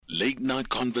Late Night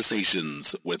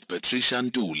Conversations with Patricia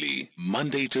Nduli,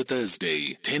 Monday to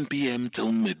Thursday, 10 p.m.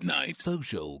 till midnight.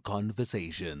 Social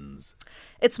Conversations.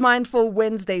 It's Mindful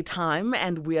Wednesday time,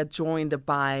 and we are joined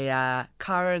by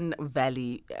Karen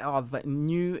Vally of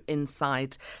New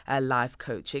Insight Life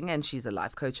Coaching, and she's a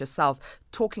life coach herself,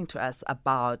 talking to us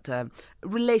about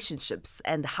relationships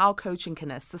and how coaching can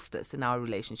assist us in our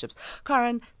relationships.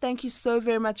 Karen, thank you so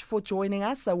very much for joining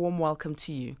us. A warm welcome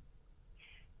to you.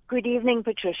 Good evening,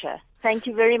 Patricia. Thank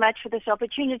you very much for this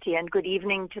opportunity, and good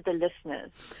evening to the listeners.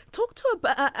 Talk to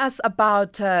us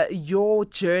about your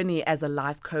journey as a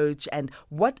life coach and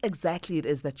what exactly it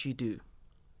is that you do.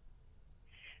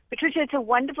 Patricia, it's a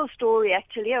wonderful story,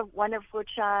 actually, one of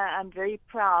which I'm very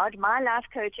proud. My life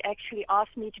coach actually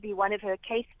asked me to be one of her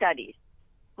case studies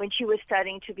when she was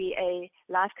studying to be a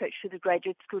life coach for the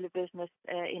Graduate School of Business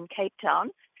in Cape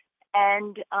Town.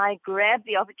 And I grabbed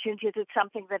the opportunity as it's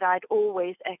something that I'd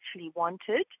always actually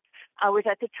wanted. I was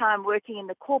at the time working in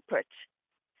the corporate.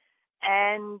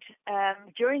 And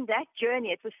during that journey,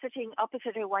 it was sitting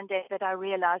opposite her one day that I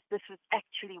realized this was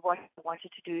actually what I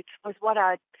wanted to do. It was what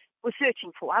I was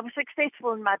searching for. I was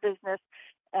successful in my business,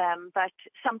 but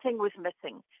something was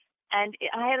missing. And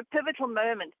I had a pivotal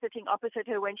moment sitting opposite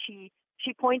her when she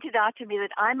pointed out to me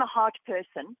that I'm a heart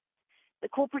person. The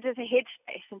corporate is a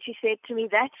headspace, and she said to me,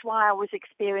 that's why I was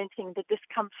experiencing the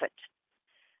discomfort.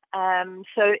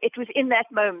 So it was in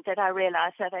that moment that I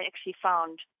realized that I actually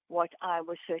found what I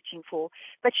was searching for.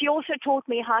 But she also taught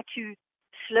me how to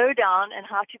slow down and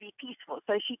how to be peaceful.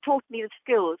 So she taught me the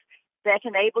skills that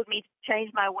enabled me to change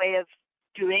my way of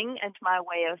doing and my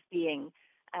way of being.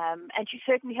 And she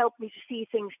certainly helped me to see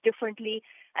things differently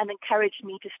and encouraged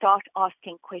me to start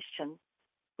asking questions,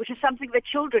 which is something that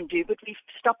children do, but we've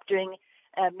stopped doing.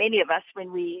 Many of us,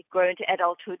 when we grow into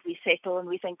adulthood, we settle and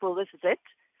we think, well, this is it.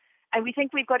 And we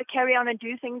think we've got to carry on and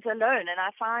do things alone. And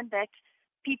I find that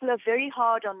people are very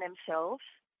hard on themselves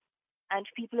and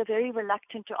people are very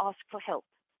reluctant to ask for help.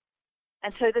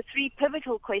 And so the three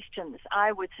pivotal questions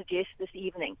I would suggest this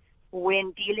evening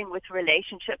when dealing with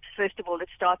relationships, first of all, it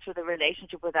starts with a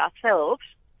relationship with ourselves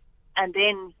and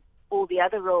then all the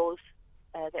other roles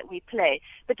that we play.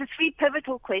 But the three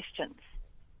pivotal questions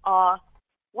are,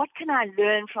 what can I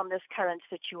learn from this current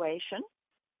situation?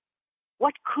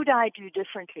 What could I do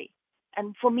differently?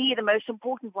 And for me, the most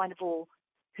important one of all,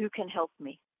 who can help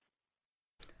me?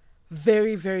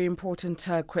 Very, very important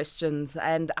questions.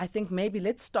 And I think maybe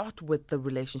let's start with the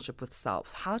relationship with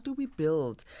self. How do we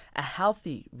build a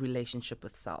healthy relationship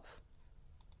with self?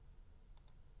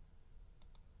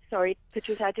 Sorry,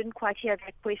 Patricia, I didn't quite hear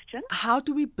that question. How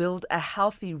do we build a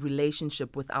healthy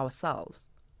relationship with ourselves?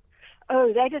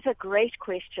 Oh, that is a great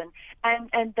question.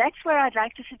 And that's where I'd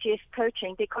like to suggest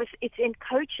coaching, because it's in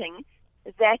coaching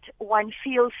that one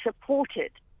feels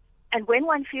supported. And when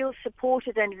one feels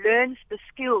supported and learns the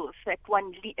skills that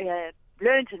one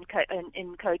learns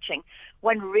in coaching,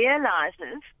 one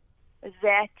realizes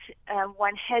that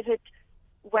one has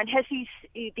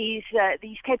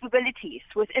these capabilities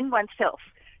within oneself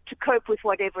to cope with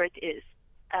whatever it is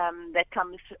that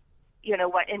comes,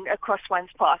 across one's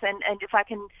path. And if I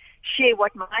can share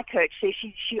what my coach says,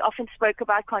 she often spoke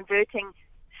about converting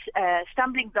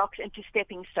stumbling blocks into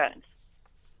stepping stones.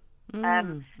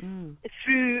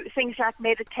 Through things like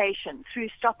meditation, through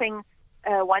stopping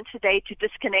once a day to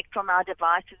disconnect from our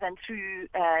devices, and through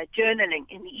journaling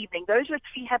in the evening. Those were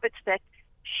three habits that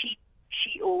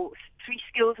or three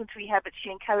skills and three habits she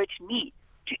encouraged me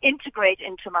to integrate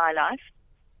into my life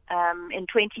in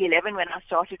 2011 when I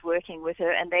started working with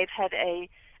her, and they've had an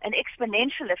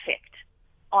exponential effect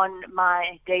on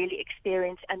my daily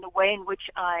experience and the way in which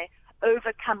I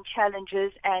overcome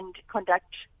challenges and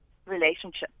conduct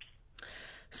relationships.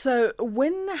 So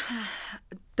when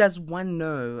does one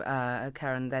know,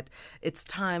 Karen, that it's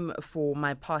time for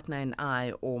my partner and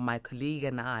I, or my colleague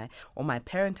and I, or my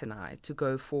parent and I to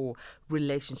go for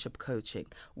relationship coaching?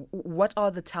 What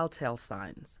are the telltale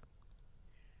signs?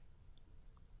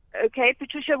 Okay,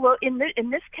 Patricia, well, in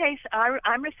this case,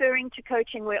 I'm referring to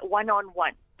coaching where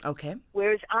one-on-one. Okay.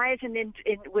 Whereas I as an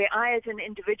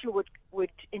individual would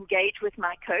engage with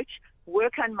my coach,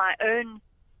 work on my own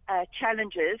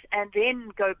challenges, and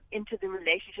then go into the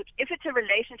relationships. If it's a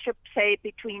relationship, say,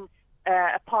 between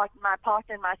my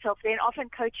partner and myself, then often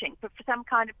coaching, but for some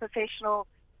kind of professional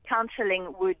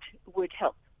counseling would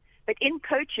help. But in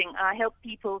coaching, I help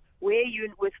people where you're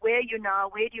now,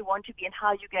 where do you want to be, and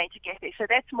how you're going to get there. So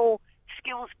that's more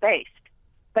skills-based.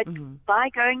 But by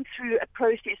going through a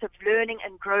process of learning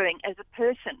and growing as a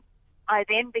person, I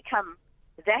then become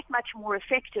that much more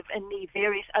effective in the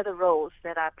various other roles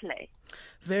that I play.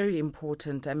 Very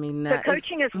important. I mean, so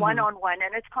coaching is one-on-one,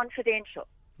 and it's confidential.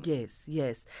 Yes,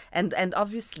 yes. And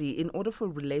obviously, in order for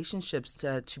relationships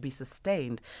to be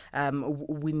sustained,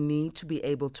 we need to be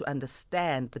able to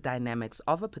understand the dynamics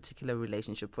of a particular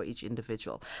relationship for each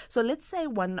individual. So let's say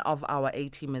one of our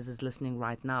A-teamers is listening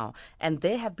right now, and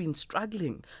they have been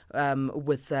struggling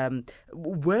with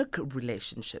work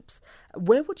relationships.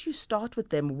 Where would you start with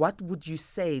them? What would you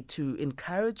say to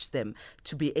encourage them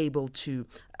to be able to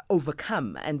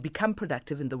overcome and become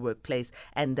productive in the workplace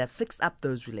and fix up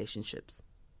those relationships?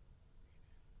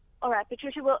 All right,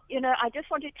 Patricia. Well, I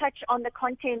just want to touch on the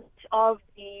content of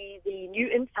the New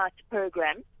Insights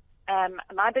program.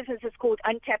 My business is called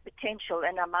Untapped Potential,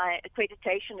 and my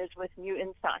accreditation is with New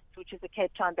Insights, which is a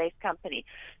Cape Town-based company.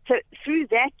 So through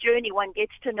that journey, one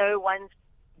gets to know one's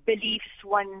beliefs,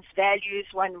 one's values,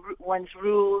 one's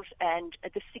rules, and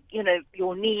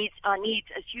your needs, our needs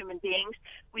as human beings.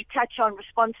 We touch on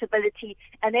responsibility,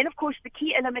 and then, of course, the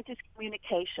key element is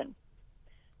communication.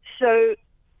 So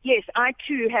yes, I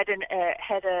too had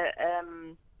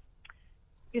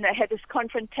this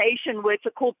confrontation with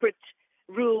the corporate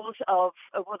rules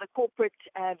the corporate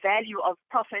value of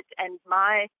profit, and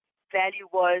my value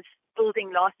was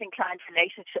building lasting client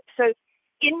relationships. So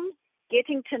in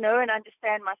getting to know and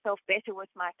understand myself better with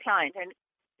my client, and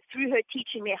through her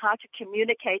teaching me how to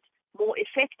communicate more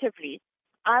effectively,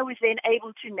 I was then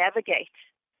able to navigate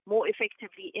more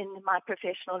effectively in my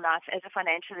professional life as a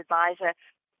financial advisor,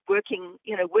 working,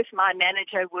 with my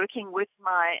manager, working with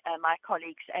my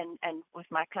colleagues, and with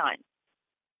my clients.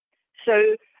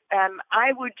 So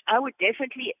I would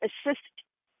definitely assist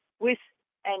with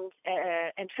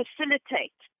and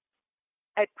facilitate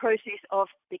a process of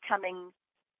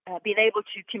being able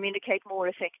to communicate more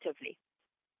effectively.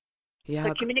 Yeah.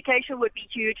 So communication would be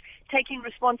huge. Taking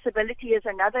responsibility is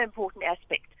another important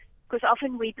aspect, because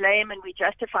often we blame and we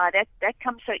justify that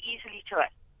comes so easily to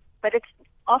us, but it's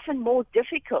often more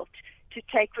difficult to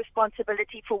take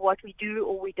responsibility for what we do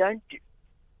or we don't do.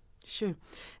 Sure.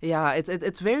 Yeah,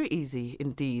 it's very easy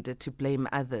indeed to blame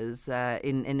others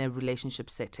in a relationship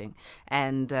setting,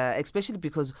 and especially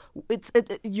because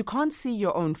you can't see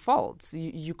your own faults.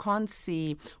 You can't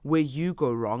see where you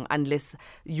go wrong unless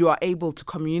you are able to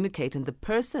communicate, and the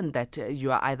person that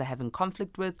you are either having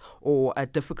conflict with or a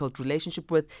difficult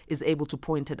relationship with is able to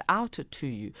point it out to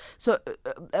you. So,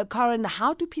 Karen,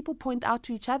 how do people point out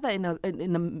to each other in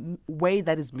a way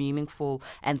that is meaningful,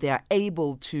 and they are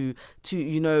able to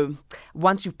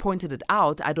once you've pointed it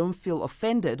out, I don't feel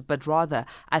offended, but rather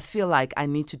I feel like I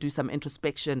need to do some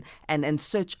introspection and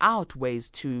search out ways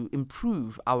to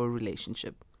improve our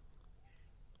relationship?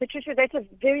 Patricia, that's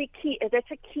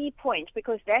a key point,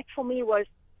 because that for me was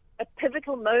a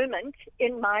pivotal moment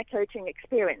in my coaching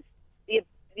experience.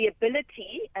 The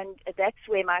ability, and that's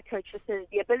where my coach says,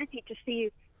 the ability to see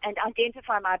and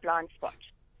identify my blind spot,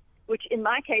 which in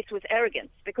my case was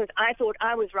arrogance, because I thought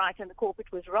I was right and the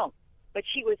corporate was wrong. But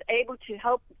she was able to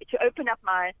help to open up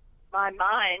my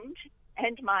mind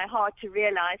and my heart to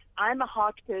realize I'm a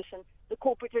heart person. The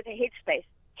corporate is a headspace,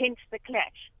 hence the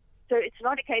clash. So it's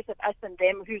not a case of us and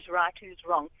them, who's right, who's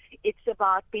wrong. It's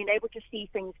about being able to see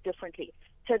things differently.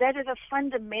 So that is a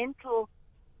fundamental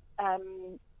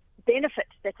benefit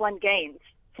that one gains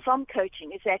from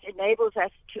coaching, is that it enables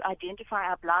us to identify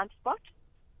our blind spot.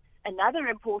 Another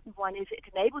important one is it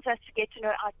enables us to get to know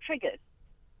our triggers.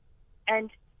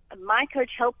 And my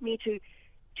coach helped me to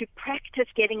practice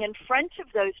getting in front of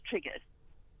those triggers,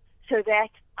 so that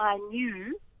I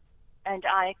knew, and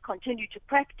I continue to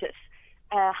practice,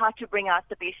 how to bring out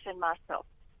the best in myself.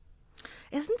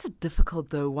 Isn't it difficult,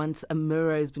 though, once a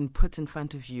mirror has been put in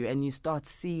front of you and you start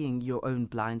seeing your own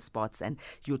blind spots and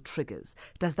your triggers?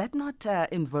 Does that not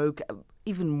invoke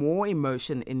even more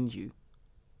emotion in you?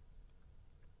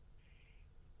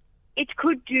 It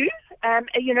could do.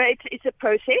 It's a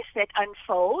process that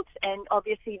unfolds, and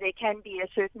obviously there can be a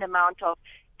certain amount of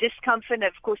discomfort.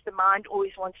 Of course, the mind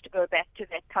always wants to go back to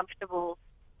that comfortable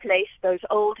place, those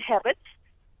old habits.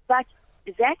 But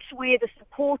that's where the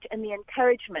support and the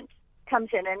encouragement comes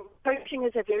in. And coaching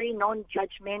is a very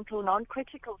non-judgmental,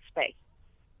 non-critical space,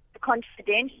 a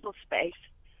confidential space.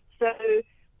 So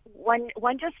one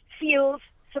just feels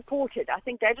supported. I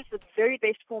think that is the very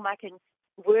best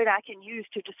word I can use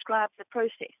to describe the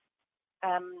process.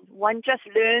 One just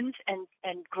learns and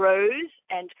grows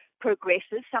and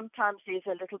progresses. Sometimes there's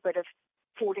a little bit of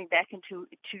falling back into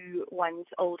one's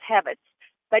old habits.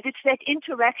 But it's that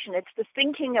interaction, it's the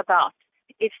thinking about,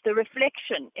 it's the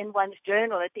reflection in one's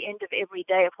journal at the end of every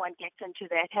day if one gets into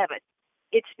that habit.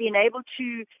 It's being able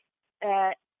to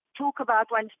talk about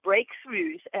one's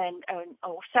breakthroughs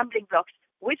or stumbling blocks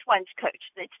with one's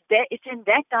coach. It's in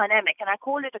that dynamic, and I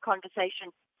call it a conversation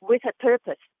with a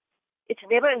purpose. It's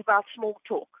never about small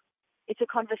talk. It's a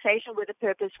conversation with a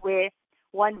purpose where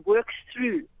one works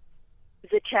through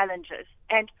the challenges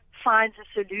and finds a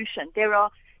solution.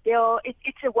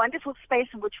 It's a wonderful space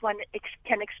in which one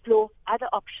can explore other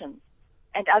options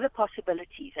and other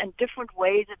possibilities and different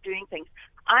ways of doing things.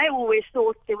 I always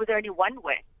thought there was only one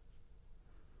way.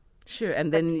 Sure,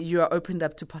 and then you are opened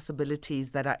up to possibilities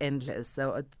that are endless.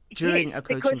 So during a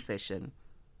coaching session.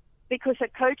 Because a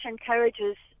coach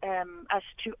encourages us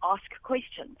to ask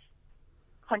questions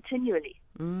continually.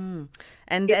 And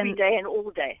every day and all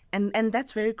day. And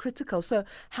that's very critical. So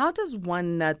how does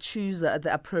one choose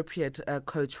the appropriate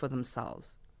coach for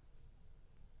themselves?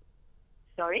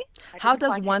 Sorry? How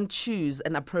does one choose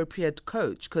an appropriate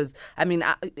coach? Because, I mean,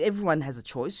 everyone has a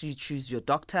choice. You choose your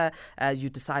doctor. You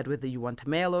decide whether you want a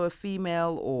male or a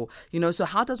female or, so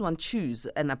how does one choose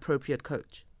an appropriate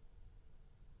coach?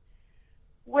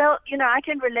 Well, I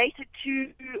can relate it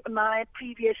to my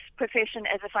previous profession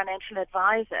as a financial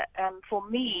advisor. For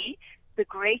me, the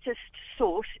greatest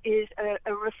source is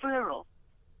a referral.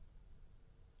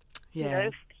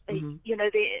 Yeah.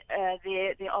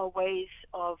 There are ways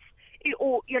of,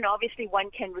 or obviously one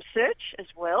can research as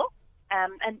well.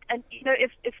 And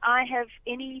if I have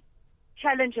any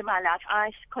challenge in my life,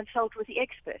 I consult with the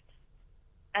experts,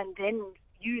 and then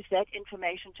use that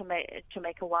information to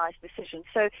make a wise decision.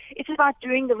 So it's about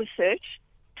doing the research,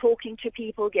 talking to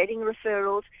people, getting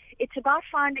referrals. It's about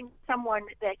finding someone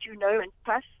that you know and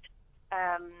trust.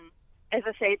 As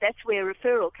I say, that's where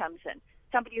referral comes in.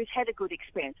 Somebody who's had a good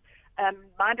experience.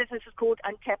 My business is called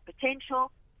Untapped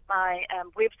Potential. My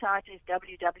website is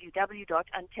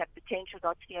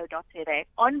www.untappedpotential.co.za.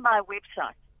 On my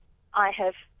website, I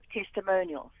have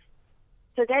testimonials.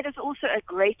 So that is also a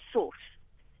great source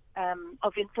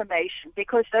of information,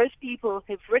 because those people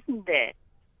who've written there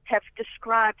have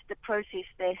described the process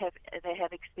they have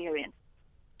experienced.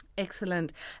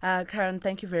 Excellent. Karen,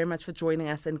 thank you very much for joining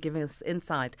us and giving us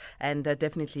insight, and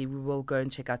definitely we will go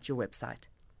and check out your website.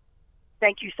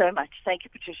 Thank you so much. Thank you,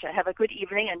 Patricia. Have a good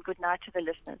evening and good night to the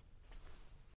listeners.